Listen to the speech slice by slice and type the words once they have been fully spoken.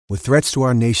With threats to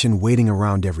our nation waiting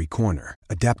around every corner,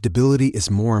 adaptability is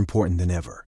more important than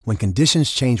ever. When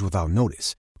conditions change without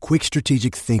notice, quick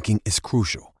strategic thinking is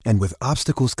crucial. And with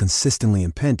obstacles consistently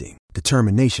impending,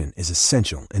 determination is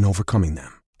essential in overcoming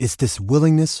them. It's this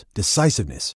willingness,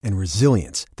 decisiveness, and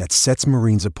resilience that sets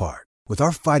Marines apart. With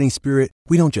our fighting spirit,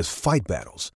 we don't just fight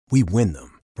battles, we win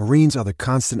them. Marines are the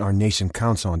constant our nation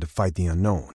counts on to fight the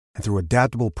unknown. And through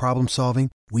adaptable problem solving,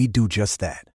 we do just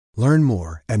that. Learn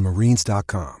more at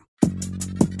marines.com.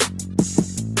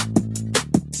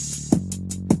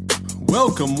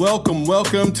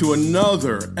 Welcome to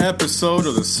another episode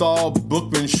of the Saul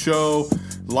Bookman Show,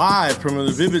 live from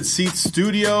the Vivid Seats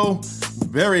studio.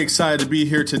 Very excited to be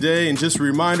here today, and just a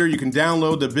reminder, you can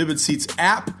download the Vivid Seats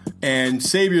app and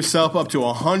save yourself up to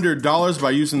 $100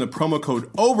 by using the promo code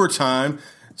OVERTIME,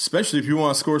 especially if you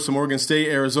want to score some Oregon State,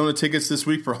 Arizona tickets this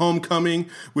week for homecoming,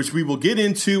 which we will get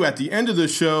into at the end of the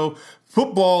show.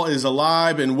 Football is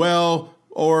alive and well,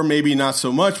 or maybe not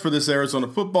so much for this Arizona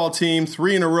football team.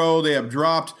 3 in a row they have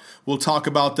dropped. We'll talk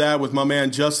about that with my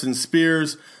man Justin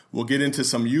Spears. We'll get into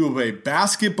some U of A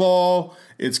basketball.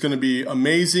 It's going to be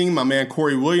amazing. My man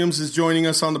Corey Williams is joining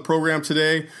us on the program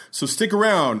today. So stick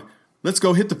around. Let's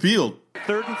go hit the field.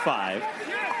 3rd and 5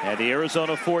 at the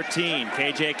Arizona 14.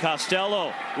 KJ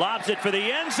Costello lobs it for the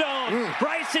end zone.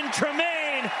 Bryson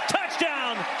Tremaine,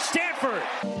 touchdown, Stanford.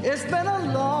 It's been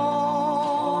a long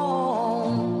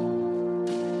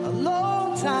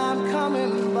time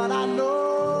coming, but I know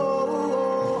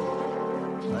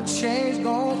a change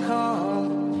gonna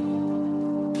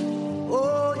come.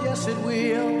 Oh, yes it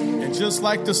will. And just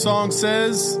like the song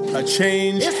says, a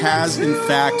change has in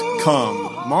fact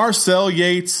come. Marcel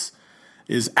Yates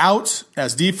is out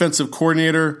as defensive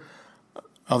coordinator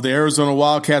of the Arizona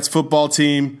Wildcats football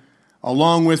team.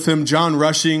 Along with him, John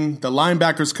Rushing, the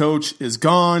linebackers coach, is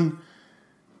gone.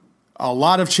 A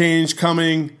lot of change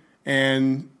coming,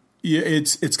 and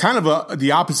it's kind of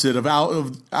the opposite of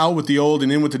out with the old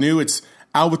and in with the new. It's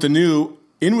out with the new,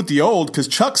 in with the old, because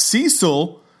Chuck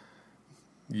Cecil,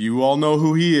 you all know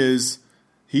who he is.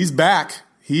 He's back.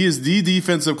 He is the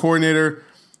defensive coordinator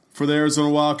for the Arizona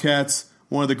Wildcats,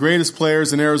 one of the greatest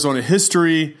players in Arizona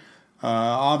history.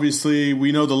 Obviously,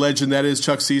 we know the legend that is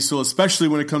Chuck Cecil, especially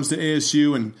when it comes to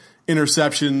ASU and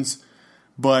interceptions.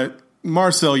 But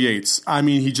Marcel Yates, I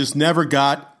mean, he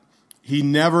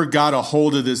never got a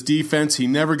hold of this defense. He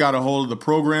never got a hold of the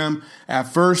program. At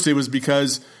first, it was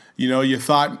because, you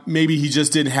thought maybe he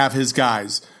just didn't have his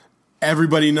guys.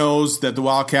 Everybody knows that the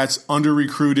Wildcats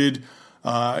under-recruited.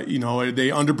 They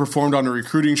underperformed on the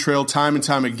recruiting trail time and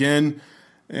time again.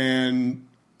 And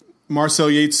Marcel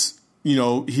Yates,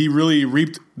 he really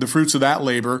reaped the fruits of that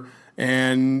labor.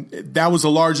 And that was a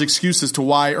large excuse as to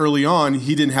why early on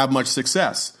he didn't have much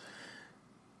success.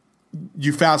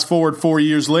 You fast forward 4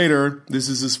 years later, this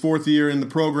is his 4th year in the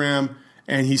program,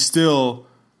 and he still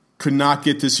could not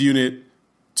get this unit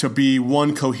to be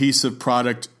one cohesive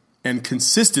product and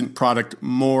consistent product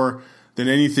more than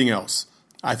anything else.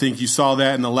 I think you saw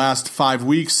that in the last 5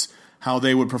 weeks, how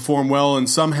they would perform well in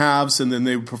some halves and then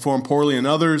they would perform poorly in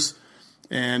others.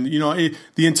 And, the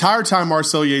entire time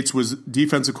Marcel Yates was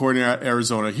defensive coordinator at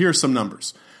Arizona, here are some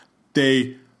numbers.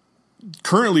 They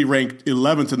currently ranked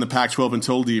 11th in the Pac-12 in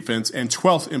total defense and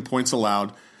 12th in points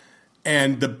allowed.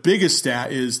 And the biggest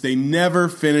stat is they never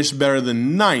finished better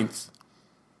than 9th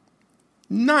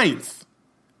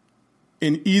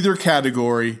in either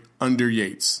category under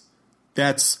Yates.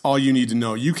 That's all you need to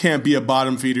know. You can't be a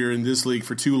bottom feeder in this league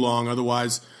for too long.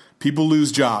 Otherwise, people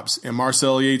lose jobs. And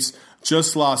Marcel Yates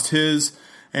just lost his.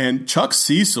 And Chuck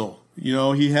Cecil,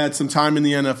 he had some time in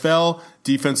the NFL,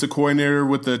 defensive coordinator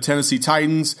with the Tennessee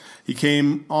Titans. He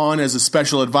came on as a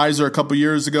special advisor a couple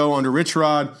years ago under Rich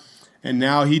Rod, and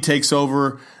now he takes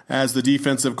over as the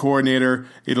defensive coordinator.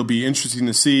 It'll be interesting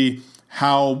to see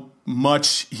how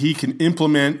much he can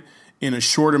implement in a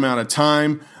short amount of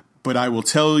time. But I will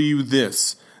tell you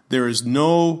this, there is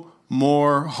no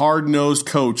more hard-nosed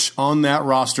coach on that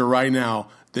roster right now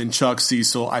than Chuck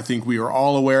Cecil. I think we are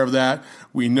all aware of that.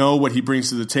 We know what he brings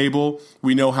to the table.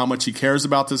 We know how much he cares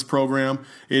about this program.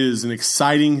 It is an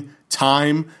exciting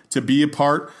time to be a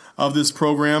part of this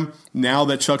program now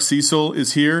that Chuck Cecil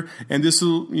is here. And this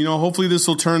will, hopefully this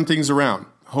will turn things around.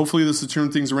 Hopefully this will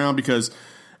turn things around because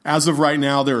as of right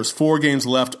now, there's 4 games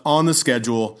left on the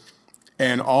schedule.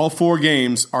 And all 4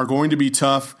 games are going to be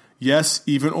tough. Yes,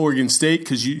 even Oregon State,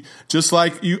 because just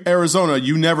like Arizona,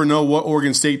 you never know what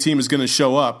Oregon State team is going to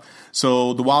show up.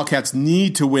 So the Wildcats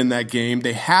need to win that game.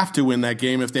 They have to win that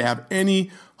game if they have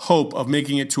any hope of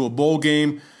making it to a bowl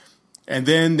game. And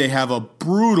then they have a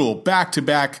brutal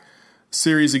back-to-back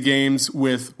series of games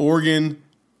with Oregon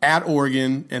at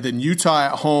Oregon, and then Utah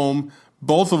at home.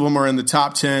 Both of them are in the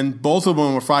top 10. Both of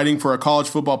them are fighting for a college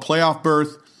football playoff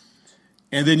berth.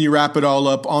 And then you wrap it all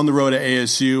up on the road at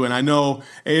ASU. And I know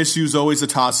ASU is always a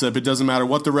toss-up. It doesn't matter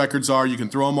what the records are. You can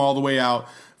throw them all the way out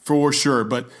for sure.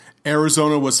 But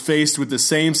Arizona was faced with the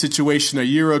same situation a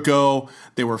year ago.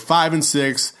 They were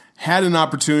 5-6, had an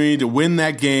opportunity to win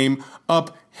that game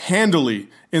up handily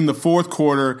in the fourth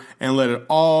quarter and let it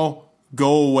all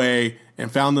go away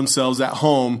and found themselves at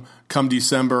home come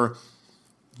December.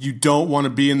 You don't want to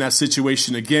be in that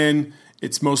situation again.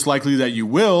 It's most likely that you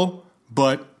will,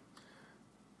 but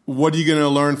what are you going to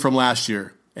learn from last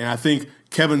year? And I think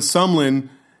Kevin Sumlin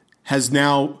has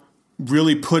now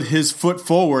really put his foot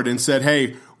forward and said,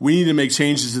 hey, we need to make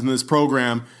changes in this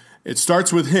program. It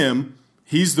starts with him.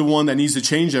 He's the one that needs to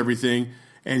change everything.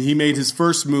 And he made his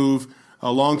first move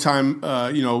a long time.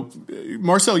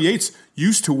 Marcel Yates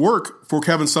used to work for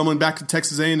Kevin Sumlin back at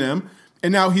Texas A&M,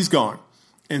 and now he's gone.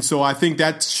 And so I think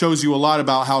that shows you a lot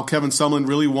about how Kevin Sumlin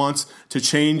really wants to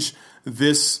change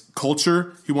this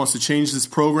culture. He wants to change this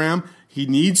program. He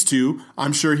needs to.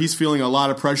 I'm sure he's feeling a lot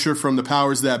of pressure from the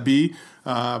powers that be.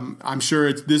 I'm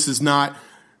sure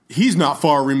he's not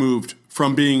far removed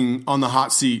from being on the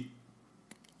hot seat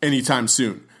anytime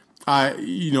soon.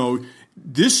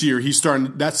 This year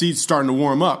that seat's starting to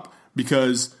warm up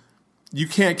because you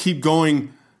can't keep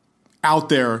going out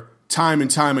there time and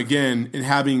time again and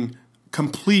having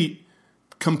complete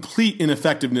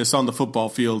ineffectiveness on the football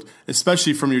field,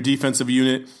 especially from your defensive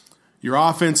unit. Your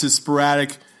offense is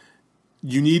sporadic.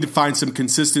 You need to find some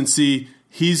consistency.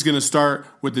 He's going to start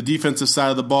with the defensive side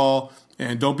of the ball,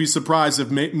 and don't be surprised if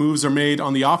moves are made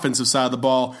on the offensive side of the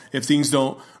ball if things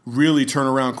don't really turn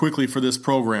around quickly for this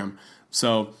program.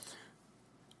 So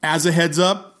as a heads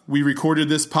up, we recorded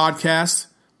this podcast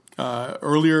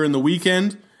earlier in the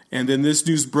weekend, and then this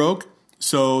news broke.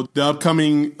 So the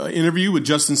upcoming interview with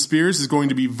Justin Spears is going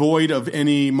to be void of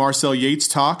any Marcel Yates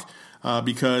talk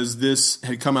because this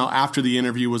had come out after the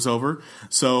interview was over.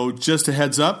 So just a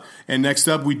heads up. And next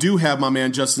up, we do have my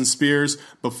man Justin Spears.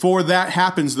 Before that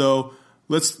happens, though,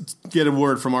 let's get a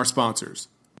word from our sponsors.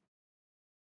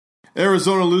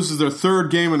 Arizona loses their third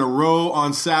game in a row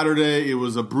on Saturday. It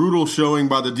was a brutal showing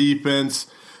by the defense.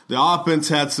 The offense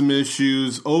had some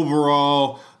issues.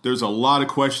 Overall, there's a lot of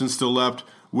questions still left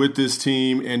with this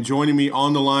team. And joining me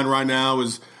on the line right now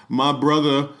is my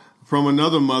brother from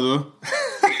another mother,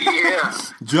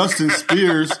 Justin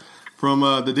Spears from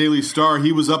the Daily Star.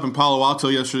 He was up in Palo Alto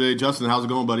yesterday. Justin, how's it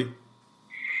going, buddy?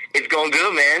 It's going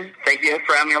good, man. Thank you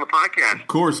for having me on the podcast. Of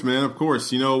course, man, of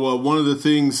course. One of the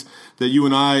things that you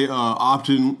and I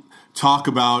often talk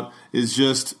about is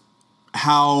just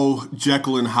how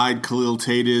Jekyll and Hyde Khalil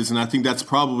Tate is, and I think that's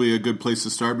probably a good place to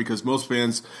start because most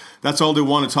fans, that's all they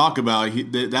want to talk about.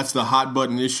 That's the hot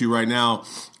button issue right now.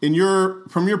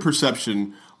 From your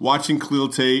perception, watching Khalil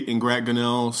Tate and Grant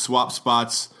Gunnell swap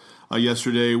spots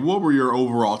yesterday, what were your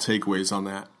overall takeaways on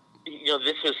that?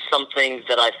 This is something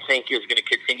that I think is going to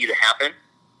continue to happen.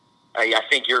 I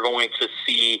think you're going to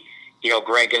see,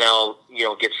 Grant Gunnell,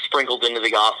 get sprinkled into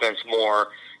the offense more,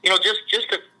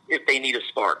 just if they need a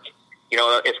spark.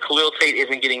 If Khalil Tate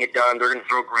isn't getting it done, they're going to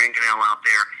throw Grant Gunnell out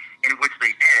there, in which they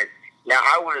did. Now,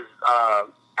 I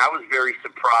was very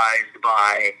surprised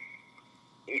by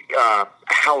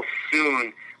how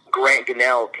soon Grant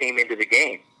Gunnell came into the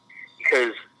game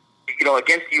because,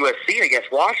 against USC and against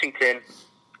Washington,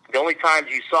 the only times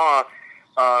you saw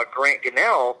Grant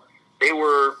Gunnell, they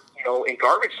were, in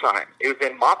garbage time. It was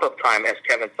in mop-up time, as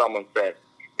Kevin Sumlin said.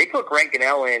 They put Grant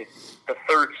Gunnell in the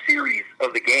third series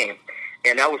of the game.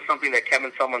 And that was something that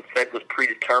Kevin Sumlin said was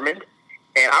predetermined.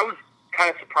 And I was kind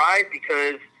of surprised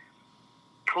because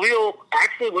Khalil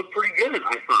actually looked pretty good, as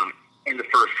I thought, in the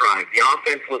first drive. The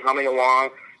offense was humming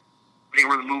along. They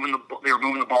were moving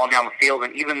the ball down the field.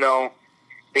 And even though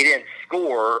they didn't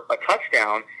score a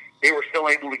touchdown, they were still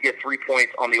able to get 3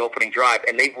 points on the opening drive.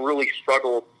 And they've really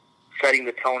struggled setting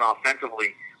the tone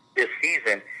offensively this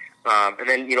season. And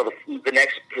then, the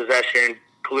next possession,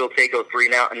 Khalil Tate goes 3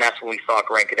 and out, and that's when we saw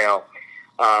Grant Gunnell.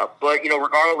 But,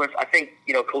 regardless, I think,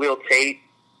 Khalil Tate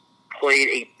played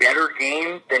a better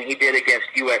game than he did against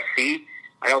USC.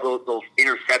 I know those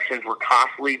interceptions were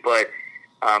costly, but,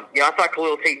 I thought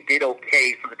Khalil Tate did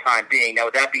okay for the time being. Now,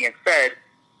 with that being said,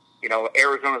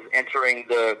 Arizona's entering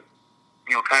the,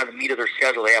 kind of the meat of their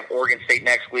schedule. They have Oregon State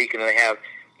next week, and then they have,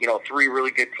 3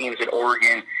 really good teams in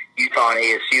Oregon, Utah, and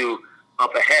ASU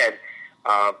up ahead.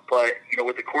 But,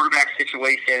 with the quarterback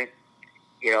situation,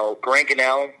 Grant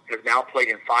Gunnell has now played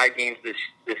in 5 games this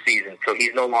season, so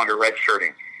he's no longer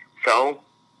redshirting. So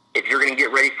if you're going to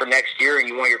get ready for next year and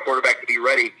you want your quarterback to be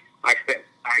ready, I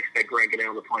I expect Grant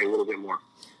Gunnell to play a little bit more.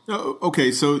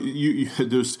 Okay, so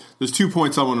there's 2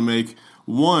 points I want to make.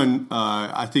 One,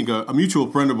 I think a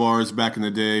mutual friend of ours back in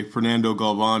the day, Fernando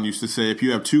Galvan, used to say, if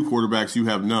you have 2 quarterbacks, you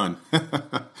have none.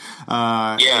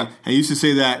 And he used to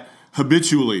say that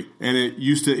habitually, and it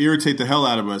used to irritate the hell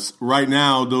out of us. Right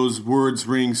now, those words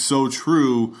ring so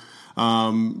true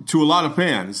to a lot of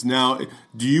fans. Now,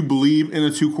 do you believe in a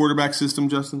 2-quarterback system,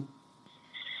 Justin?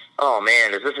 Oh,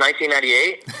 man, is this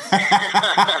 1998?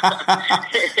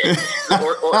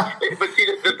 But see,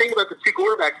 the thing about the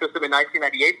 2-quarterback system in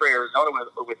 1998 for Arizona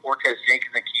with Ortez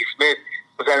Jenkins and Keith Smith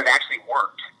was that it actually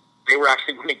worked. They were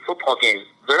actually winning football games.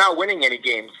 They're not winning any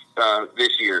games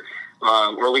this year,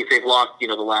 or at least they've lost,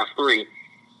 the last 3.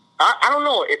 I don't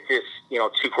know if this,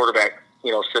 2-quarterback,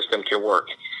 system can work.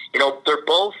 They're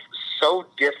both so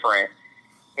different,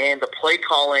 and the play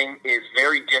calling is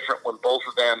very different when both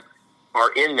of them are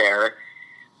in there.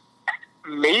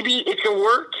 Maybe it can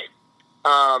work.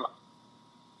 I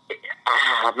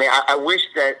wish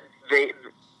that the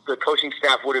coaching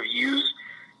staff would have used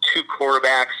 2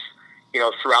 quarterbacks,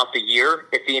 throughout the year.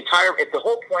 If the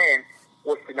whole plan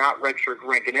was to not redshirt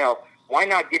Grant Gunnell, why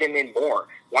not get him in more?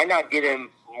 Why not get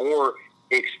him more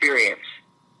experience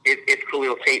if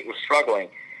Khalil Tate was struggling?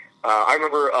 I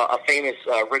remember a famous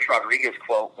Rich Rodriguez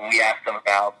quote when we asked him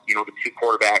about, the 2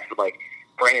 quarterbacks with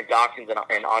Brandon Dawkins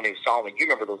and Anu Solomon. You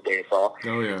remember those days, Saul?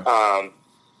 Oh, yeah.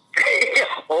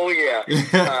 Oh, yeah.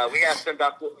 We asked him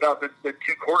about the 2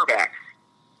 quarterbacks,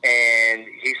 and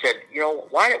he said,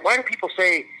 why do people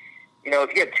say,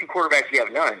 if you have 2 quarterbacks, you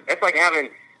have none? That's like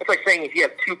saying if you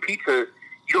have 2 pizzas,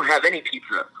 you don't have any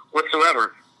pizza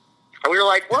whatsoever. And we were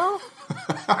like, well,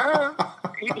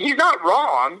 he's not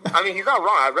wrong. I mean, he's not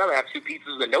wrong. I'd rather have 2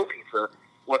 pizzas than no pizza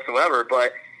whatsoever.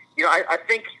 But, I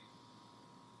think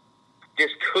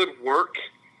this could work,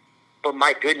 but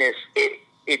my goodness,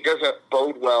 it doesn't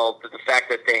bode well to the fact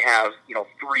that they have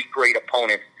 3 great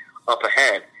opponents up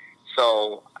ahead.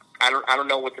 So I don't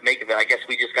know what to make of it. I guess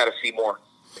we just got to see more.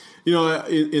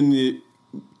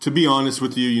 To be honest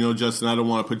with you, Justin, I don't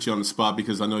want to put you on the spot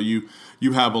because I know you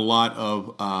have a lot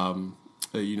of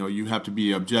you have to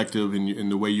be objective in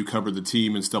the way you cover the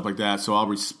team and stuff like that. So I'll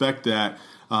respect that.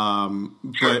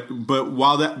 But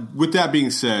with that being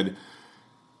said,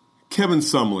 Kevin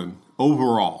Sumlin,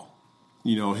 overall,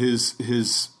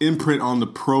 his imprint on the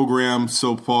program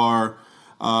so far,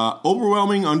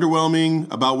 overwhelming,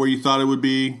 underwhelming, about where you thought it would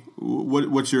be?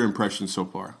 What's your impression so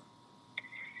far?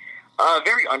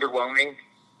 Very underwhelming.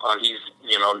 He's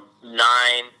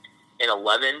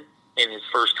 9-11 in his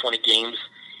first 20 games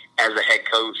as a head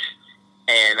coach,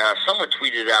 and someone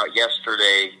tweeted out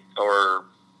yesterday, or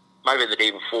might have been the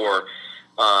day before,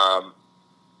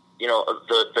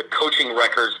 the coaching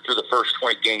records through the first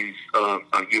 20 games of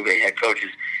U of A head coaches,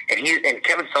 and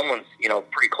Kevin Sumlin's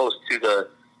pretty close to the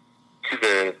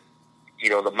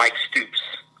Mike Stoops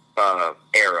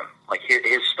era, like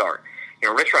his start.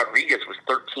 Rich Rodriguez was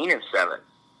 13-7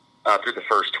 through the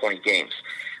first 20 games,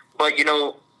 but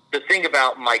the thing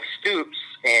about Mike Stoops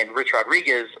and Rich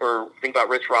Rodriguez, or the thing about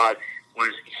Rich Rod,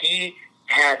 was he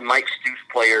had Mike Stoops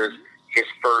players his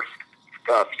first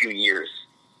few years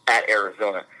at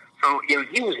Arizona. So,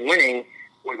 he was winning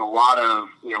with a lot of,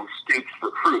 Stoops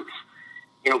recruits.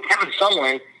 Kevin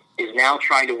Sumlin is now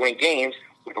trying to win games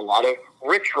with a lot of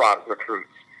Rich Rod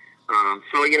recruits.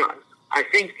 So, I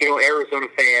think, Arizona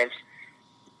fans,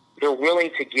 they're willing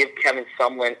to give Kevin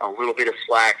Sumlin a little bit of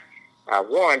slack.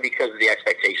 One, because of the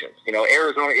expectations.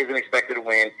 Arizona isn't expected to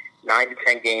win 9 to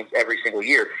 10 games every single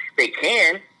year. They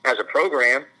can as a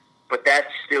program, but that's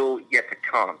still yet to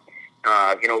come.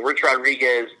 Rich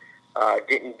Rodriguez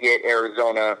didn't get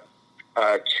Arizona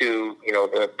to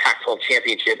the Pac-12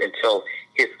 championship until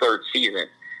his 3rd season.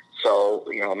 So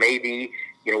maybe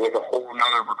with a whole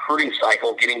another recruiting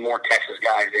cycle, getting more Texas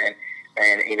guys in,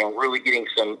 and really getting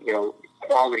some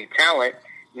quality talent,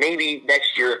 maybe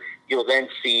next year you'll then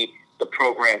see the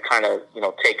program kind of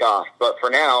take off. But for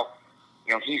now,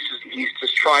 he's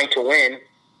just trying to win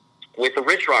with the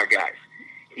Rich Rod guys.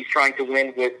 He's trying to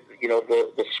win with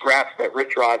the scraps that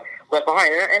Rich Rod left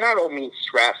behind. And I don't mean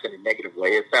scraps in a negative way.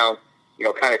 It sounds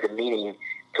kind of demeaning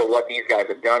to what these guys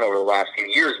have done over the last few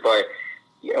years. But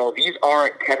these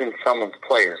aren't Kevin Sumlin's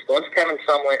players. Once Kevin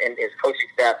Sumlin and his coaching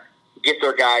staff get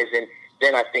their guys in,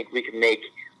 then I think we can make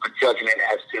a judgment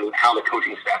as to how the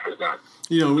coaching staff has done.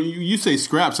 When you say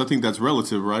scraps, I think that's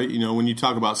relative, right? When you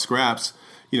talk about scraps,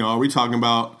 are we talking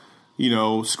about,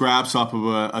 scraps off of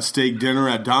a steak dinner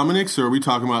at Dominic's, or are we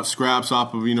talking about scraps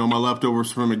off of, my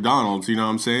leftovers from McDonald's, you know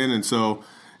what I'm saying? And so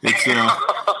it's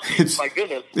my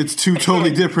goodness. It's two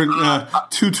totally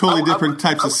different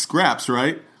types of scraps,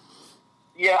 right?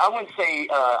 Yeah, I wouldn't say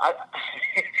I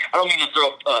don't mean to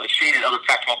throw shade at other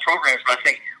Pac-12 programs, but I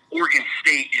think Oregon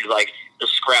State is like the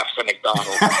scraps at McDonald's.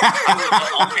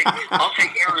 I'll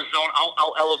take Arizona.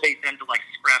 I'll elevate them to like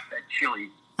scraps at Chili's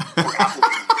or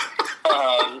Applebee's.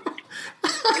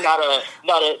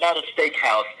 Not a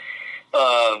steakhouse.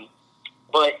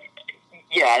 But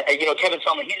yeah, Kevin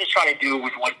Sumlin, he's just trying to do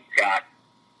with what he's got,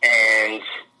 and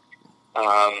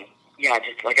yeah,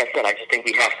 just like I said, I just think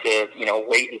we have to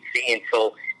wait and see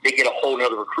until they get a whole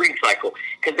nother recruiting cycle,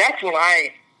 because that's when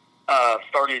I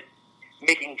started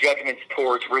making judgments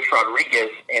towards Rich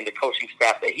Rodriguez and the coaching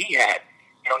staff that he had.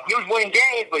 He was winning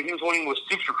games, but he was winning with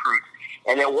super recruits.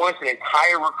 And then once an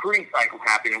entire recruiting cycle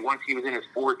happened, and once he was in his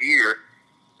fourth year,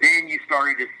 then you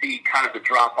started to see kind of the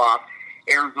drop-off.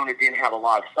 Arizona didn't have a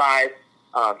lot of size.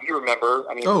 You remember,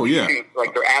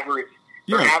 like their average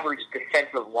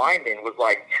defensive lineman was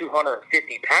like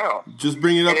 250 pounds. Just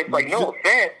bring it up. And it's like, no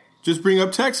offense. Just bring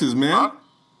up Texas, man. Huh?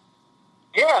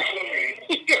 Yeah.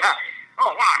 Yeah.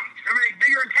 Oh, wow. Everything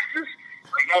bigger in Texas?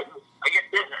 I guess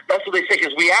that's what they say,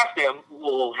 because we asked him,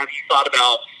 well, have you thought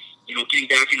about, getting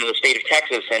back into the state of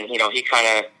Texas? And, he kind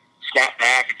of snapped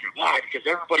back and said, why? Because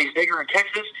everybody's bigger in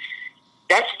Texas?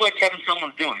 That's what Kevin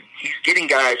Sumlin's doing. He's getting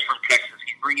guys from Texas.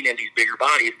 He's bringing in these bigger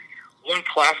bodies. One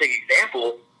classic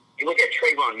example, you look at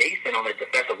Trayvon Mason on the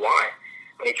defensive line.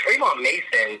 I mean, Trayvon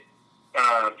Mason,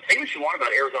 say what you want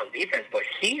about Arizona's defense, but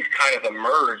he's kind of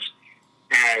emerged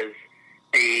as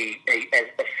a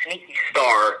sneaky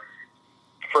star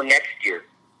for next year.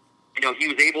 He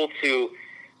was able to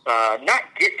not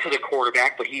get to the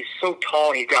quarterback, but he's so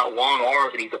tall and he's got long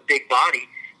arms and he's a big body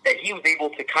that he was able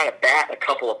to kind of bat a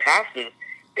couple of passes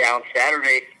down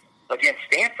Saturday against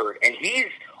Stanford. And he's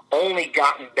only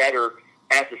gotten better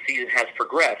as the season has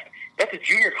progressed. That's a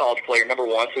junior college player, number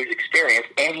one, so he's experienced,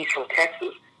 and he's from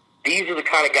Texas. These are the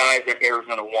kind of guys that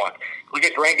Arizona wants. Look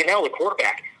at Grant Gunnell, the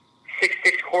quarterback.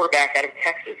 6'6" quarterback out of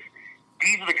Texas.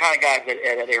 These are the kind of guys that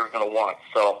Arizona wants.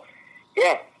 So,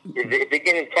 yeah, if they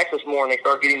get in Texas more and they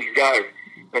start getting these guys,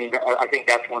 then I think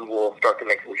that's when we'll start to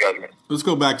make some judgments. Let's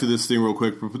go back to this thing real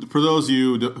quick. For those of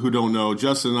you who don't know,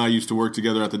 Justin and I used to work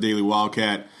together at the Daily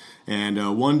Wildcat.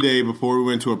 And one day before we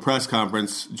went to a press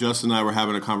conference, Justin and I were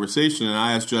having a conversation, and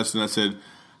I asked Justin, I said,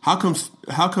 how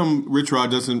come Rich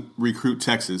Rod doesn't recruit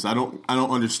Texas? I don't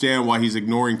understand why he's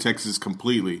ignoring Texas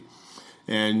completely.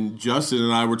 And Justin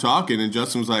and I were talking, and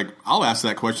Justin was like, I'll ask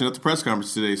that question at the press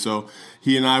conference today. So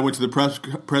he and I went to the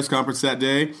press conference that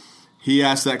day. He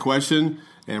asked that question,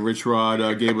 and Rich Rod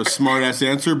gave a smart-ass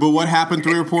answer. But what happened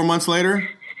 3 or 4 months later?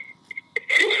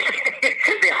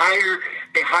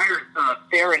 They hired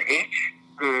Theron H.,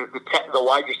 the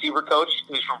wide receiver coach,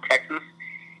 who's from Texas.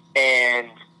 And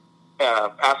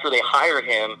after they hired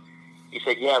him, he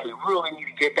said, yeah, we really need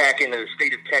to get back into the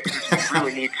state of Texas. We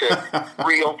really need to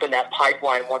reopen that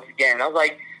pipeline once again. And I was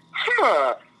like,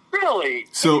 really?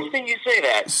 So, interesting you say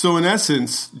that. So in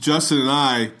essence, Justin and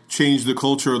I changed the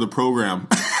culture of the program.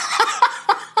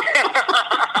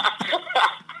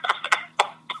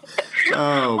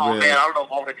 Oh, man, I don't know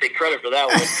if I want to take credit for that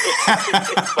one.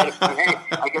 But hey,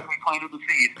 I guess we planted the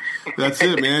seed. That's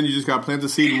it, man. You just got to plant the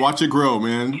seed and watch it grow,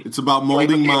 man. It's about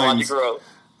molding minds.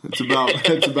 It's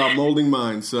about molding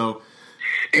minds. So,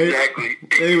 exactly.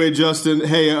 Anyway, Justin,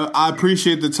 hey, I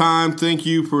appreciate the time. Thank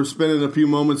you for spending a few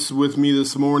moments with me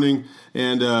this morning,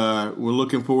 and we're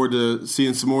looking forward to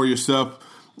seeing some more of your stuff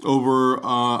over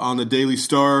on the Daily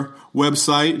Star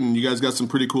website. And you guys got some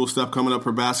pretty cool stuff coming up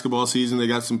for basketball season. They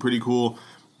got some pretty cool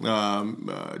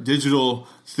digital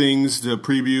things to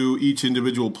preview each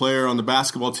individual player on the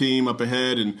basketball team up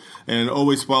ahead, and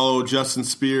always follow Justin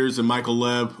Spears and Michael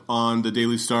Lev on the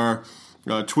Daily Star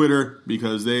Twitter,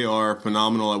 because they are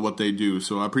phenomenal at what they do.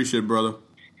 So I appreciate it, brother.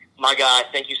 My guy,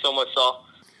 thank you so much, Saul.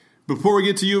 Before we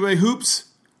get to U of A hoops,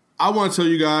 I want to tell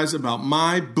you guys about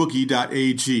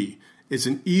mybookie.ag. It's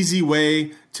an easy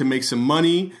way to make some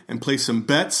money and place some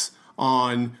bets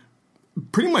on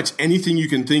pretty much anything you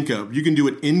can think of. You can do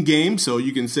it in-game, so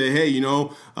you can say, hey,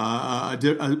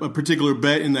 a particular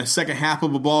bet in the second half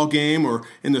of a ball game or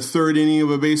in the third inning of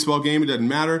a baseball game. It doesn't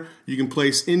matter. You can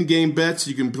place in-game bets.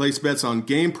 You can place bets on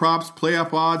game props,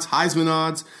 playoff odds, Heisman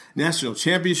odds, national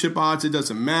championship odds. It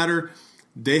doesn't matter.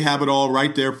 They have it all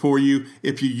right there for you.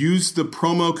 If you use the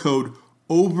promo code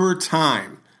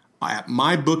OVERTIME at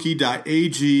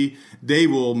mybookie.ag, they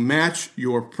will match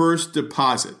your first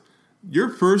deposit. Your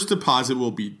first deposit will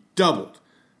be doubled.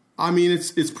 I mean,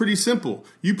 it's pretty simple.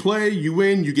 You play, you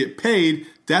win, you get paid.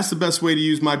 That's the best way to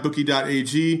use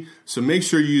mybookie.ag. So make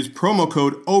sure you use promo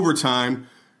code OVERTIME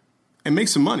and make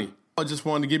some money. I just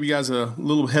wanted to give you guys a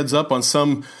little heads up on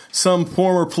some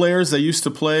former players that used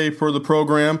to play for the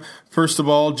program. First of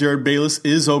all, Jared Bayless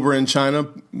is over in China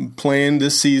playing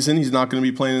this season. He's not going to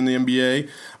be playing in the NBA.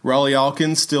 Riley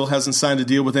Alkins still hasn't signed a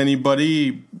deal with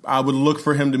anybody. I would look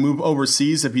for him to move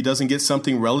overseas if he doesn't get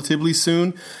something relatively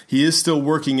soon. He is still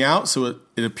working out, so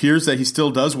it appears that he still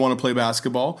does want to play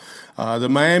basketball. The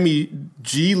Miami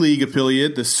G League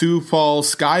affiliate, the Sioux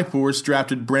Falls Skyforce,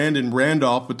 drafted Brandon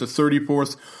Randolph with the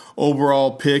 34th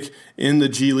overall pick in the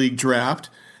G League draft.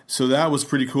 So that was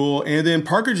pretty cool. And then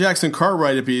Parker Jackson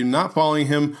Cartwright, if you're not following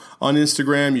him on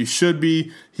Instagram, you should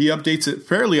be. He updates it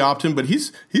fairly often, but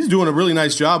he's doing a really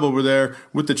nice job over there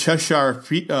with the Cheshire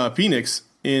Phoenix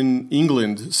in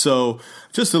England. So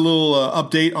just a little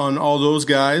update on all those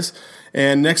guys.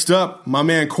 And next up, my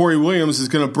man Corey Williams is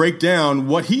going to break down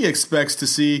what he expects to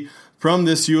see from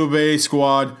this U of A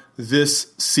squad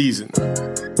this season.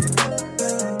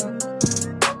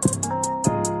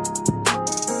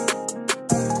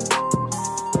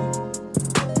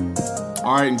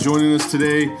 All right, and joining us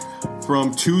today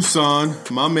from Tucson,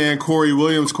 my man Corey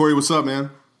Williams. Corey, what's up, man?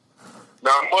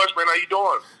 Not much, man. How you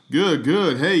doing?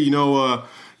 Good. Hey,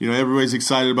 everybody's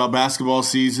excited about basketball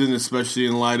season, especially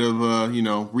in light of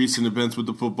recent events with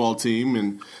the football team,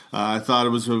 and I thought it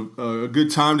was a good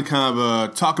time to kind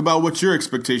of talk about what your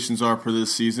expectations are for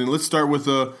this season. Let's start with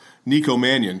Nico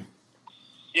Mannion.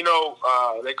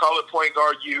 They call it point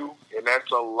guard U, and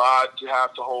that's a lot to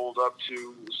have to hold up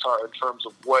to in terms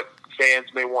of what fans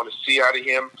may want to see out of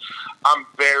him. I'm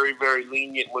very, very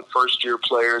lenient with first-year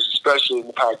players, especially in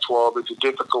the Pac-12. It's a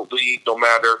difficult league no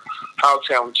matter how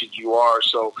talented you are.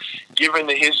 So given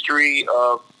the history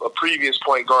of previous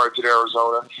point guards at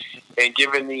Arizona and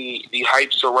given the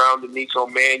hype surrounding Nico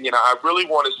Mannion, I really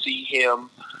want to see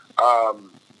him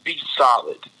be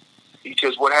solid.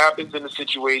 Because what happens in a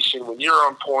situation when you're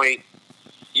on point,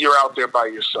 you're out there by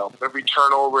yourself. Every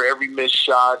turnover, every missed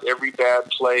shot, every bad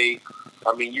play,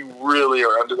 you really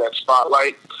are under that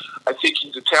spotlight. I think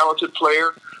he's a talented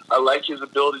player. I like his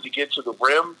ability to get to the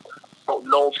rim. I don't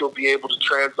know if he'll be able to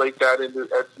translate that into,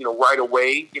 right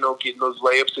away, getting those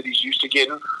layups that he's used to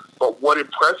getting. But what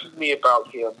impresses me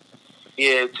about him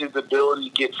is his ability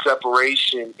to get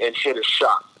separation and hit a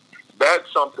shot.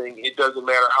 That's something, it doesn't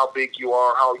matter how big you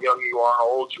are, how young you are, how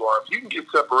old you are. If you can get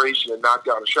separation and knock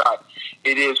down a shot,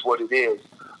 it is what it is.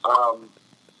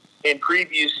 In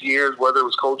previous years, whether it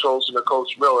was Coach Olsen or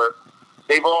Coach Miller,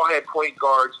 they've all had point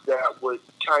guards that would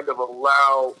kind of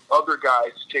allow other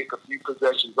guys to take a few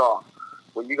possessions off.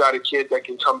 When you got a kid that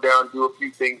can come down, do a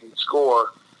few things, and score,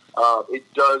 it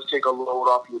does take a load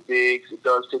off your bigs. It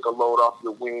does take a load off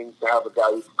your wings to have a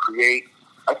guy who can create.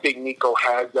 I think Nico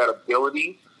has that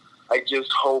ability. I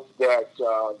just hope that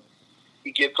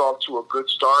he gets off to a good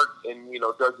start and,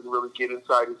 doesn't really get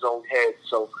inside his own head.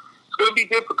 So it's going to be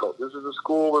difficult. This is a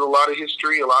school with a lot of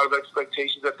history, a lot of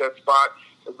expectations at that spot.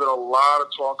 There's been a lot of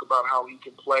talk about how he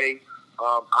can play.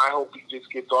 I hope he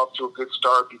just gets off to a good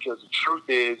start because the truth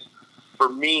is, for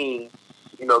me,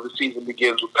 the season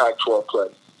begins with Pac-12 play.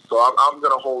 So I'm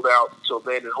going to hold out until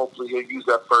then, and hopefully he'll use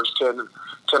that first 10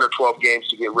 or 12 games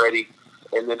to get ready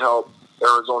and then help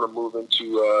Arizona move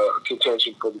into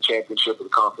contention for the championship of the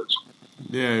conference.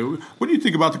 Yeah, what do you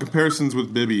think about the comparisons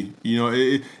with Bibby?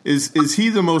 Is he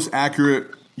the most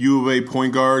accurate U of A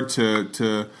point guard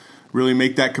to really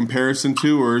make that comparison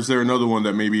to, or is there another one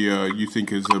that maybe you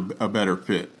think is a better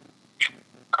fit?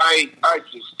 I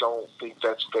just don't think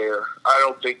that's fair. I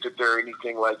don't think that they're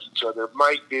anything like each other.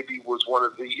 Mike Bibby was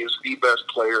is the best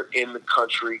player in the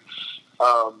country.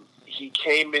 He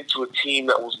came into a team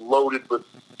that was loaded with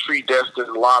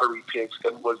predestined lottery picks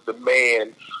and was the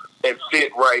man and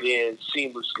fit right in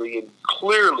seamlessly and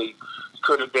clearly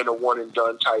could have been a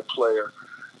one-and-done type player.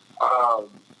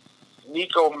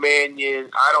 Nico Mannion,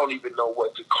 I don't even know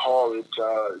what to call it.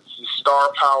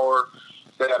 Star power,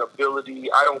 that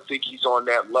ability, I don't think he's on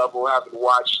that level. I haven't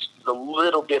watched the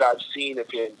little bit I've seen of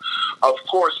him. Of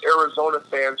course, Arizona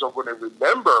fans are going to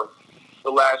remember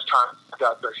the last time they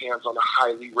got their hands on a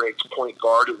highly ranked point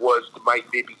guard. It was the Mike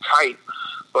Bibby type.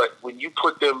 But when you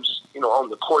put them, on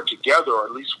the court together, or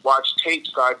at least watch tape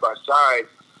side by side,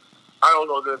 I don't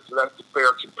know that that's a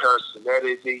fair comparison. That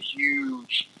is a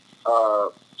huge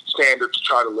standard to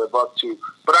try to live up to.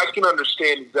 But I can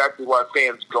understand exactly why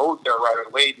fans go there right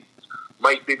away.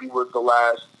 Mike Bibby was the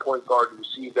last point guard to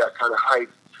receive that kind of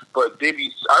hype. But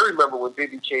I remember when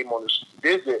Bibby came on his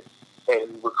visit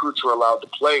and recruits were allowed to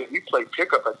play, we played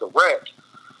pickup at the Rec.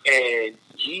 And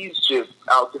he's just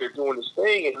out there doing his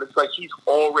thing, and it's like he's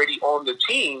already on the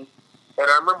team. And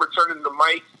I remember turning to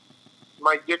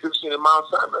Mike Dickerson and Miles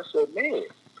Simon. I said, man,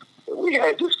 if we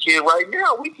had this kid right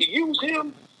now, we could use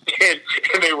him. And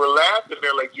they were laughing.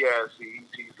 They're like, yeah, see,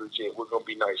 he's legit. We're going to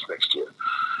be nice next year.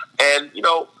 And,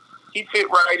 he fit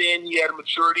right in. He had a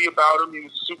maturity about him. He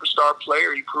was a superstar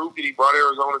player. He proved it. He brought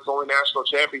Arizona its only national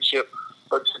championship.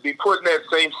 But to be put in that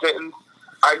same sentence,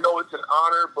 I know it's an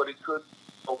honor, but it could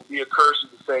be a curse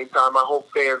at the same time. I hope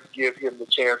fans give him the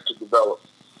chance to develop.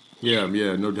 Yeah,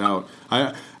 no doubt.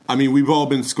 I mean, we've all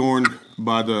been scorned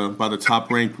by the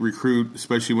top-ranked recruit,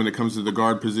 especially when it comes to the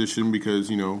guard position,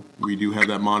 because we do have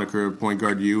that moniker of point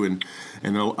guard U, and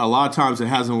a lot of times it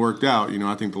hasn't worked out.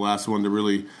 I think the last one to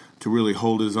really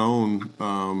hold his own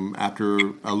after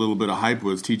a little bit of hype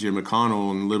was T.J. McConnell,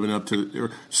 and living up to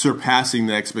or surpassing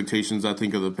the expectations, I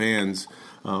think, of the fans.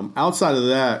 Outside of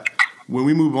that, when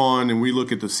we move on and we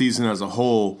look at the season as a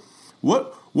whole,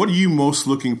 what are you most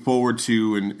looking forward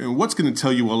to, and what's going to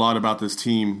tell you a lot about this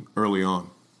team early on?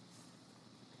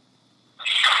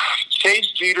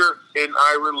 Chase Jeter and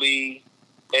Ira Lee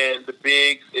and the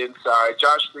bigs inside.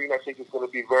 Josh Green, I think, is going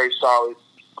to be very solid,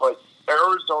 but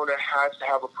Arizona has to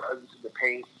have a presence in the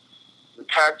paint. The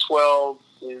Pac-12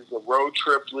 is a road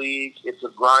trip league. It's a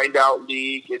grind-out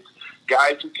league. It's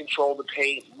guys who control the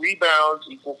paint. Rebounds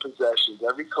equal possessions.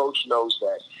 Every coach knows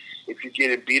that. If you're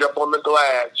getting beat up on the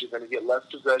glass, you're going to get less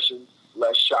possessions,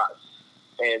 less shots.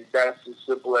 And that's as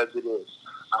simple as it is.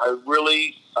 I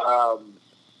really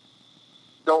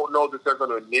don't know that they're going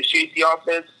to initiate the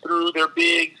offense through their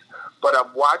bigs, but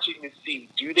I'm watching to see,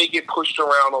 do they get pushed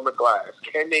around on the glass?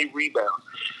 Can they rebound?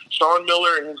 Sean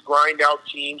Miller and his grind-out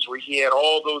teams where he had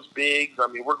all those bigs. I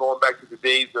mean, we're going back to the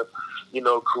days of,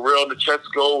 Kirill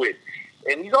Nachetsko,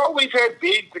 and he's always had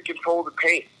bigs that control the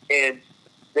paint. And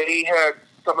they had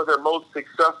some of their most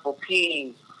successful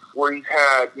teams where he's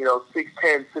had,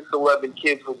 6'10", 6'11"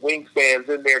 kids with wingspans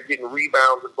in there getting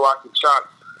rebounds and blocking shots.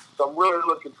 So I'm really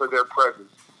looking for their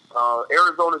presence.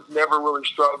 Arizona's never really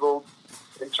struggled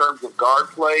in terms of guard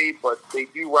play, but they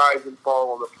do rise and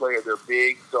fall on the play of their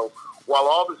big. So while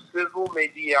all the sizzle may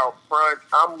be out front,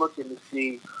 I'm looking to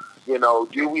see,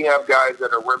 do we have guys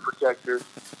that are rim protectors?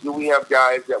 Do we have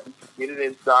guys that we can get it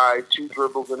inside, 2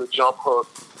 dribbles and a jump hook?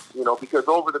 Because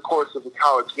over the course of the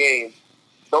college game,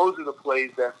 those are the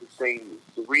plays that sustain you.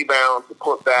 The rebounds, the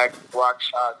putbacks, the block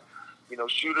shots.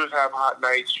 Shooters have hot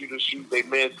nights. Shooters shoot, they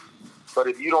miss. But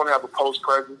if you don't have a post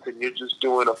presence and you're just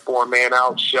doing a 4-man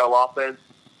out shell offense,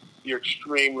 you're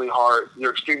extremely hard.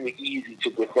 You're extremely easy to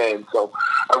defend. So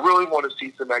I really want to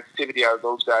see some activity out of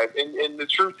those guys. And the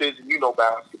truth is, and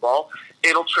basketball,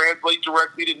 it'll translate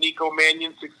directly to Nico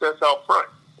Mannion's success out front.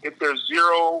 If there's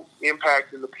zero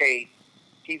impact in the paint,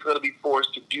 he's going to be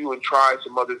forced to do and try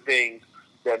some other things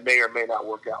that may or may not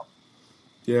work out.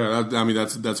 Yeah,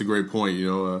 that's a great point.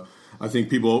 I think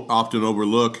people often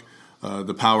overlook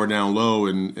the power down low,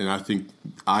 and I think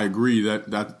I agree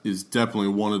that is definitely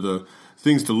one of the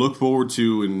things to look forward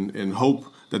to and hope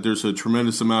that there's a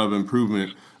tremendous amount of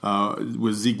improvement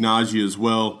with Zeke Naji as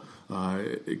well,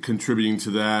 contributing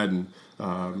to that, and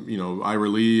Ira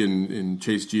Lee and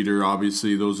Chase Jeter,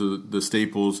 obviously those are the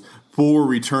staples. Four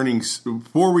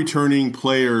returning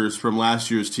players from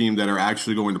last year's team that are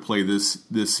actually going to play this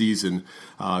season.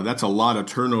 That's a lot of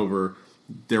turnover.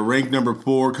 They're ranked number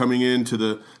 4 coming into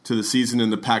the season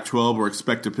in the Pac-12, or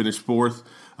expect to finish 4th.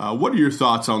 What are your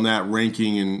thoughts on that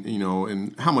ranking,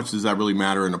 and how much does that really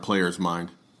matter in a player's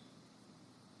mind?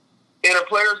 In a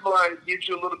player's mind, it gives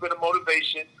you a little bit of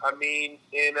motivation. I mean,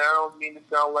 and I don't mean to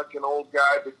sound like an old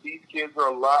guy, but these kids are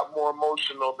a lot more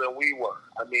emotional than we were.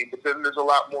 I mean, but then there's a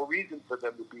lot more reason for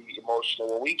them to be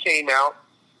emotional. When we came out,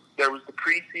 there was the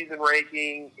preseason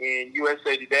ranking in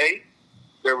USA Today.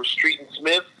 There was Street and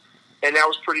Smith, and that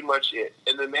was pretty much it.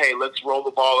 And then, hey, let's roll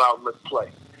the ball out and let's play.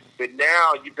 But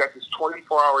now you've got this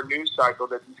 24-hour news cycle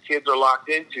that these kids are locked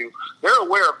into. They're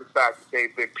aware of the fact that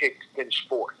they've been picked to finish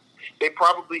 4th. They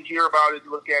probably hear about it,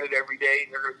 look at it every day,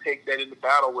 and they're going to take that into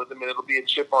battle with them, and it'll be a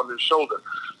chip on their shoulder.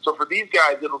 So for these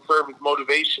guys, it'll serve as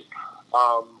motivation.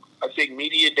 I think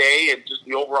media day and just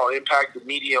the overall impact of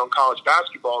media on college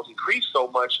basketball has increased so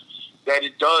much that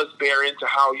it does bear into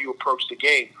how you approach the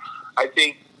game. I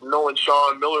think knowing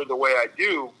Sean Miller the way I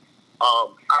do,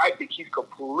 I think he's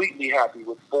completely happy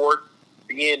with 4th,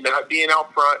 not being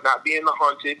out front, not being the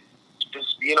hunted,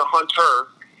 just being a hunter,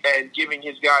 and giving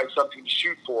his guys something to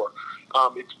shoot for.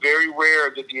 It's very rare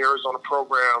that the Arizona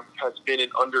program has been in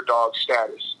underdog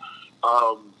status.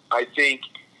 I think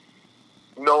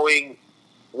knowing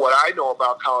what I know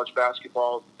about college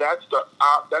basketball, that's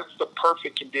the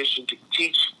perfect condition to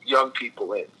teach young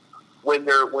people in. When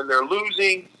they're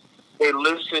losing, they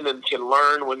listen and can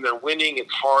learn. When they're winning,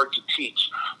 it's hard to teach.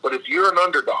 But if you're an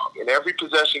underdog and every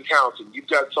possession counts and you've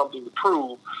got something to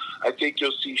prove, I think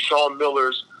you'll see Sean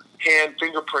Miller's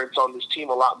fingerprints on this team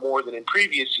a lot more than in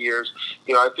previous years.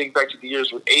 I think back to the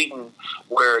years with Ayton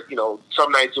where,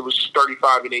 some nights it was just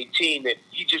 35 and 18 that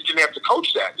he just didn't have to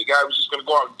coach that. The guy was just going to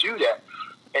go out and do that.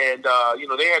 And,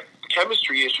 they had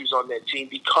chemistry issues on that team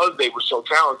because they were so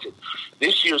talented.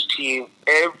 This year's team,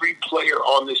 every player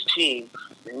on this team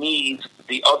needs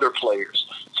the other players.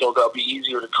 So they'll be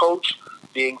easier to coach.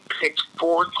 Being picked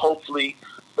forward, hopefully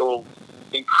it will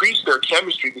increase their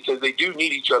chemistry because they do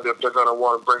need each other if they're going to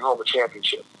want to bring home a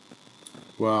championship.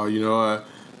 Wow,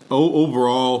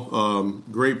 overall,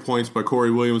 great points by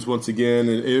Corey Williams once again.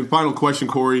 And final question,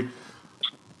 Corey.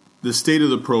 The state of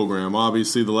the program,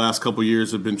 obviously the last couple of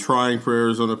years have been trying for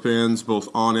Arizona fans, both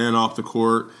on and off the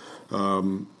court,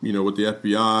 with the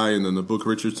FBI and then the Book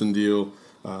Richardson deal.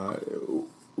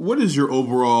 What is your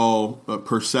overall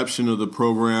perception of the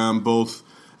program, both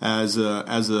as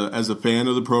a fan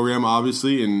of the program,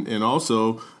 obviously, and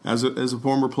also as a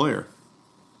former player?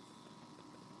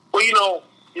 Well,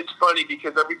 it's funny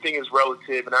because everything is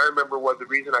relative, and I remember the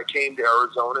reason I came to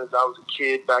Arizona is I was a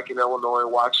kid back in Illinois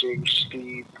watching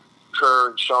Steve Kerr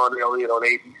and Sean Elliott on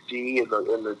ABC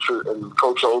and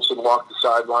Coach Olsen walk the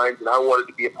sidelines, and I wanted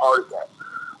to be a part of that.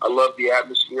 I loved the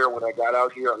atmosphere when I got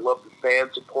out here. I loved the fan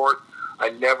support. I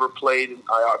never played.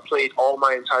 I played all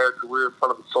my entire career in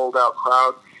front of a sold-out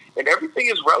crowd, and everything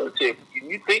is relative.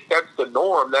 You think that's the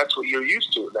norm. That's what you're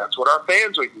used to. That's what our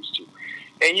fans are used to.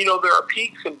 And, there are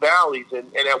peaks and valleys,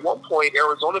 and at one point,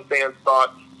 Arizona fans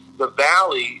thought the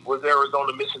valley was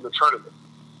Arizona missing the tournament.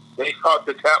 They thought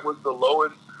that was the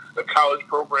lowest a college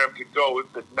program could go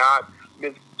if did not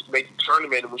make the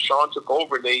tournament. And when Sean took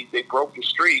over, they broke the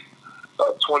streak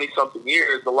of 20-something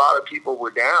years. A lot of people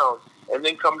were down. And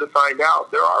then come to find out,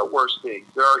 there are worse things.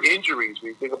 There are injuries.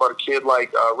 When you think about a kid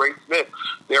like Ray Smith,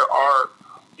 there are,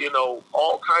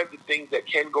 all kinds of things that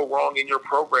can go wrong in your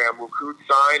program. Recruits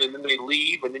sign, and then they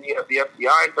leave, and then you have the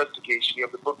FBI investigation. You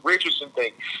have the Book Richardson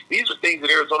thing. These are things that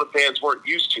Arizona fans weren't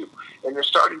used to. And they're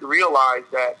starting to realize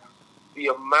that the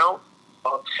amount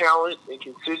of talent and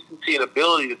consistency and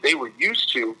ability that they were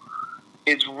used to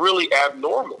is really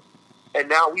abnormal. And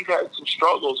now we've had some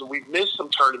struggles and we've missed some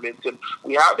tournaments and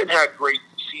we haven't had great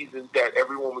seasons that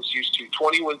everyone was used to.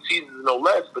 21 seasons, no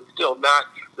less, but still not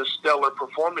the stellar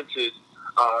performances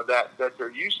that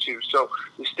they're used to. So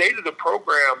the state of the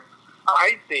program,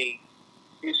 I think,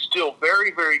 is still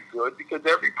very, very good because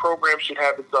every program should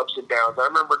have its ups and downs. I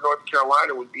remember North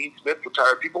Carolina when Dean Smith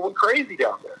retired, people went crazy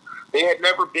down there. They had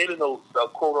never been in a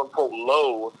quote-unquote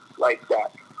low like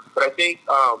that. But I think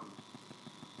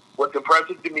what's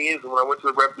impressive to me is when I went to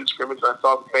the Revenue scrimmage and I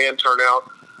saw the fan turnout,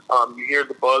 you hear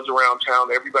the buzz around town.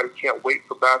 Everybody can't wait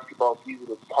for basketball season.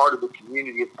 It's part of the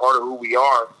community. It's part of who we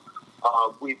are.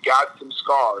 We've got some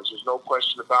scars. There's no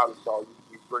question about it, Saul.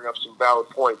 You bring up some valid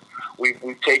points.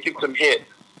 We've taken some hits,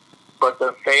 but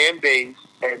the fan base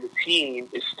and the team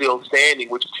is still standing,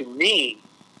 which to me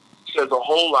says a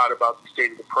whole lot about the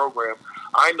state of the program.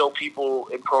 I know people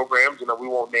in programs, and we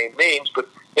won't name names, but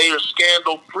they are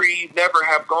scandal-free, never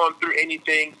have gone through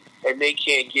anything, and they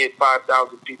can't get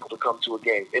 5,000 people to come to a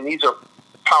game. And these are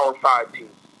Power 5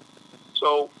 teams.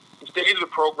 So the state of the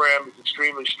program is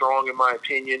extremely strong, in my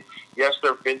opinion. Yes,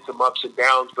 there have been some ups and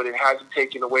downs, but it hasn't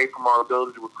taken away from our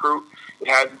ability to recruit. It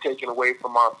hasn't taken away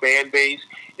from our fan base.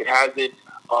 It hasn't,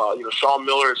 Sean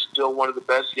Miller is still one of the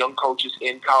best young coaches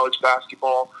in college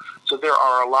basketball. So there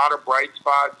are a lot of bright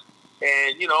spots.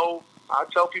 And, I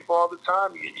tell people all the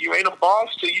time, you ain't a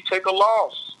boss till you take a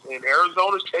loss. And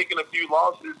Arizona's taken a few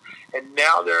losses, and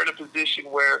now they're in a position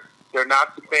where they're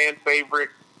not the fan favorite.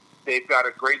 They've got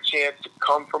a great chance to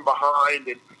come from behind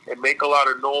and make a lot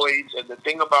of noise. And the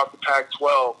thing about the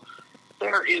Pac-12,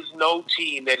 there is no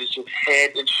team that is just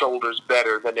head and shoulders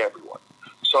better than everyone.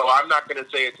 So I'm not going to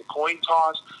say it's a coin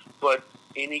toss, but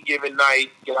any given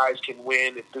night, guys can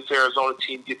win. If this Arizona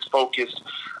team gets focused,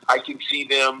 I can see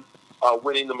them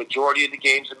winning the majority of the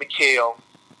games at McHale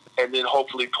and then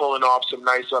hopefully pulling off some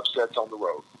nice upsets on the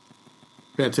road.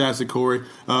 Fantastic, Corey.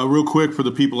 Real quick, for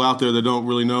the people out there that don't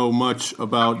really know much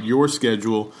about your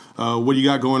schedule, what do you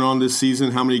got going on this season?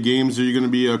 How many games are you going to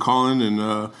be calling? And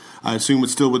I assume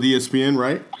it's still with ESPN,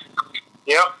 right?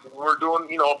 Yep. We're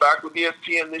doing, back with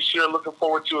ESPN this year. Looking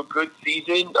forward to a good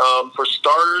season. For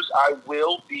starters, I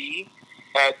will be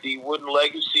at the Wooden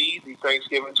Legacy, the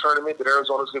Thanksgiving tournament that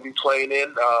Arizona's going to be playing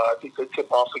in. I think they tip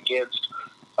off against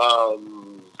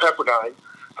Pepperdine.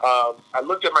 I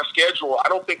looked at my schedule. I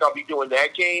don't think I'll be doing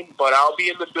that game, but I'll be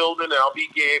in the building, and I'll be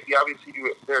obviously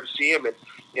there to see him and,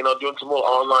 doing some little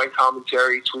online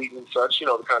commentary, tweeting and such, the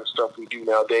kind of stuff we do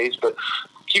nowadays. But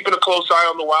keeping a close eye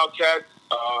on the Wildcats,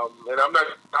 and I'm not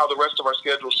sure how the rest of our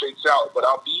schedule shakes out, but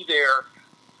I'll be there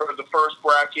for the first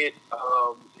bracket.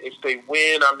 If they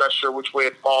win, I'm not sure which way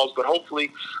it falls, but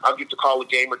hopefully I'll get to call a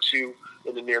game or two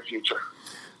in the near future.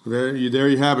 There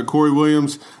you have it. Corey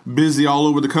Williams, busy all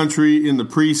over the country in the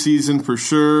preseason for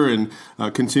sure, and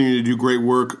continuing to do great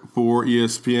work for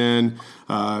ESPN.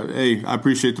 Hey, I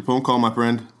appreciate the phone call, my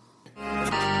friend.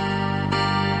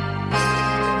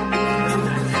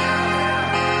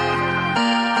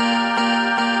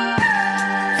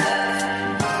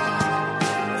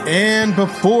 And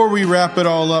before we wrap it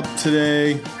all up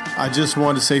today, I just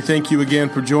want to say thank you again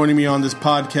for joining me on this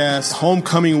podcast.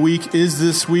 Homecoming week is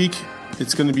this week.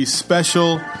 It's going to be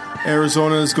special.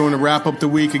 Arizona is going to wrap up the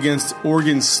week against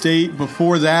Oregon State.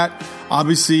 Before that,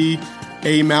 obviously,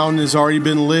 A Mountain has already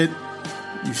been lit.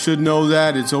 You should know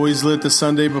that. It's always lit the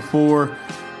Sunday before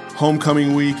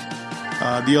homecoming week.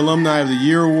 The Alumni of the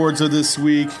Year Awards are this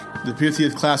week. The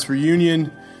 50th class reunion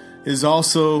is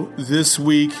also this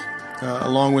week.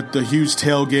 Along with the huge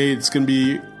tailgate. It's going to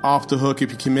be off the hook. If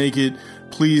you can make it,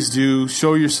 please do.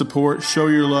 Show your support. Show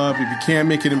your love. If you can't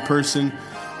make it in person,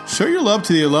 show your love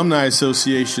to the alumni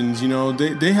associations. You know,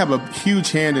 they have a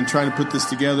huge hand in trying to put this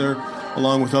together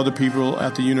along with other people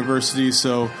at the university.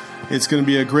 So it's going to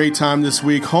be a great time this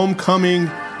week. Homecoming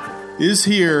is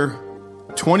here,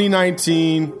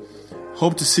 2019.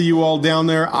 Hope to see you all down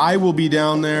there. I will be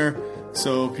down there.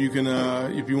 So if you can,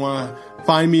 if you want to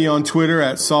find me on Twitter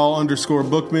at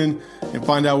Saul_Bookman and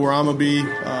find out where I'm going to be,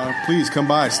 please come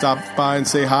by. Stop by and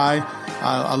say hi.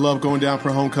 I love going down for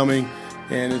homecoming,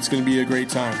 and it's going to be a great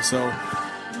time. So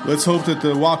let's hope that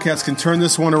the Wildcats can turn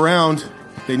this one around.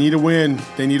 They need a win.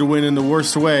 They need a win in the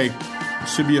worst way. It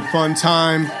should be a fun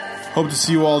time. Hope to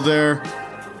see you all there.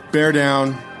 Bear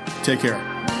down. Take care.